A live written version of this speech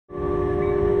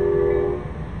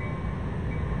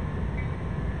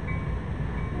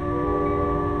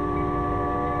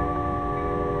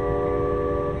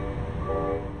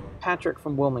Patrick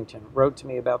from Wilmington wrote to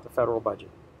me about the federal budget.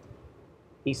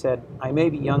 He said, "I may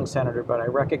be young, Senator, but I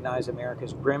recognize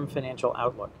America's grim financial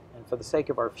outlook, and for the sake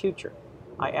of our future,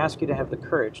 I ask you to have the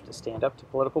courage to stand up to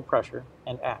political pressure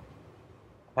and act."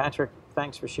 Patrick,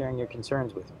 thanks for sharing your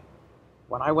concerns with me.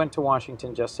 When I went to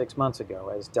Washington just 6 months ago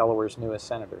as Delaware's newest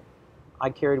senator, I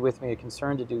carried with me a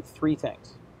concern to do three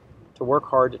things: to work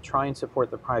hard to try and support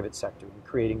the private sector in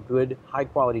creating good,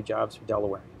 high-quality jobs for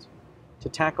Delawareans, to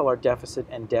tackle our deficit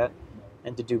and debt,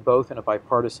 and to do both in a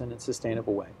bipartisan and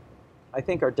sustainable way. I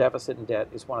think our deficit and debt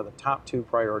is one of the top two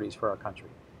priorities for our country.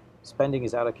 Spending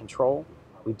is out of control,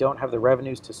 we don't have the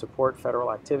revenues to support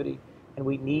federal activity, and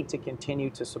we need to continue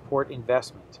to support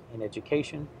investment in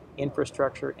education,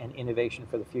 infrastructure, and innovation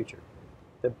for the future.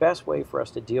 The best way for us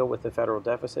to deal with the federal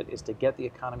deficit is to get the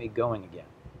economy going again.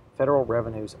 Federal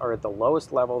revenues are at the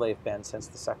lowest level they've been since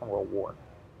the Second World War,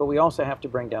 but we also have to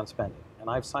bring down spending, and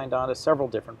I've signed on to several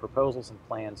different proposals and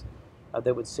plans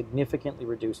that would significantly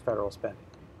reduce federal spending.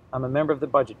 I'm a member of the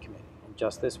Budget Committee, and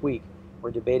just this week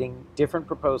we're debating different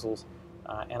proposals,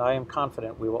 and I am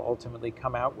confident we will ultimately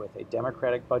come out with a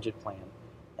Democratic budget plan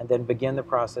and then begin the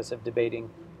process of debating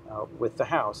with the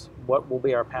House what will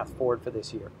be our path forward for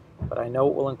this year. But I know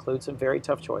it will include some very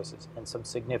tough choices and some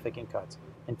significant cuts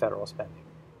in federal spending.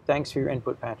 Thanks for your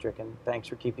input, Patrick, and thanks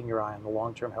for keeping your eye on the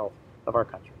long-term health of our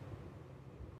country.